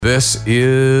This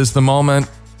is the moment.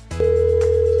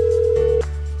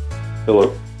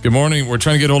 Hello. Good morning. We're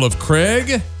trying to get hold of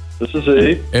Craig. This is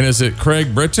he. And is it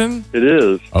Craig Britton? It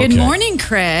is. Okay. Good morning,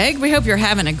 Craig. We hope you're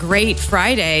having a great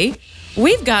Friday.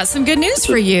 We've got some good news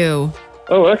for you.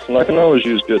 Oh, excellent. I can always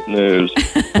use good news.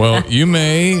 Well, you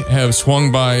may have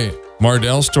swung by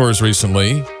Mardell stores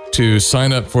recently to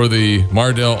sign up for the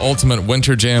Mardell Ultimate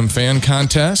Winter Jam Fan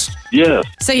Contest. Yes.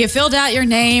 So you filled out your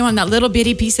name on that little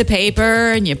bitty piece of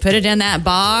paper and you put it in that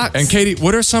box. And Katie,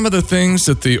 what are some of the things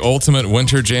that the Ultimate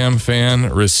Winter Jam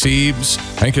fan receives? I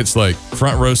think it's like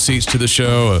front row seats to the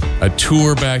show, a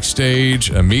tour backstage,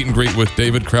 a meet and greet with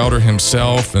David Crowder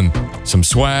himself, and some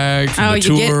swag from the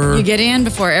tour. You get in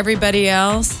before everybody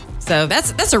else. So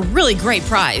that's a really great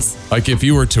prize. Like if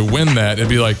you were to win that, it'd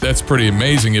be like, that's pretty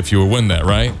amazing if you would win that,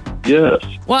 right? Yes.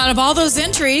 Well, out of all those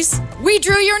entries, we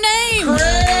drew your name.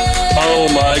 Oh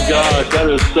my gosh, that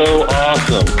is so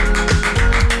awesome.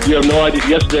 You have no idea.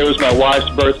 Yesterday was my wife's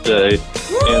birthday,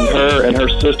 and her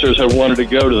sisters have wanted to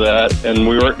go to that, and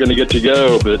we weren't going to get to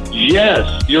go, but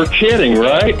yes, you're kidding,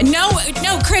 right? No,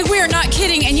 Craig, we are not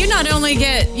kidding. And you not only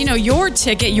get, your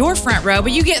ticket, your front row,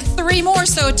 but you get 3 more,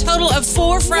 so a total of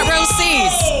 4 front row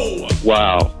seats.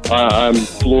 Wow. I'm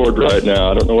floored right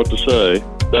now. I don't know what to say.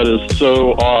 That is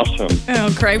so awesome.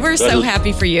 Oh, Craig, we're so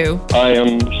happy for you. I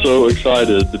am so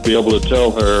excited to be able to tell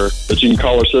her that she can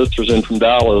call her sisters in from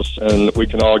Dallas and we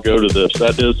can all go to this.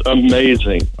 That is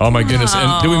amazing. Oh, my goodness.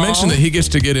 And did we mention that he gets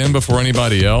to get in before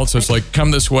anybody else? So it's like,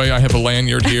 come this way. I have a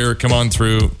lanyard here. Come on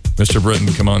through. Mr. Britton,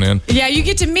 come on in. Yeah, you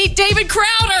get to meet David Crowder.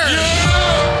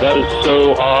 Yeah! That is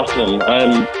so awesome.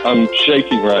 I'm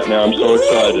shaking right now. I'm so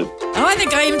excited. Oh, I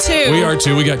think I am too. We are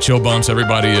too. We got chill bumps.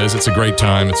 Everybody is. It's a great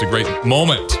time. It's a great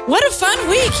moment. What a fun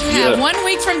week you have. 1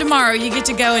 week from tomorrow, you get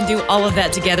to go and do all of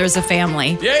that together as a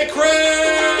family. Yay,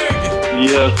 Craig!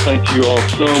 Yes, thank you all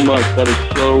so much. That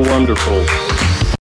is so wonderful.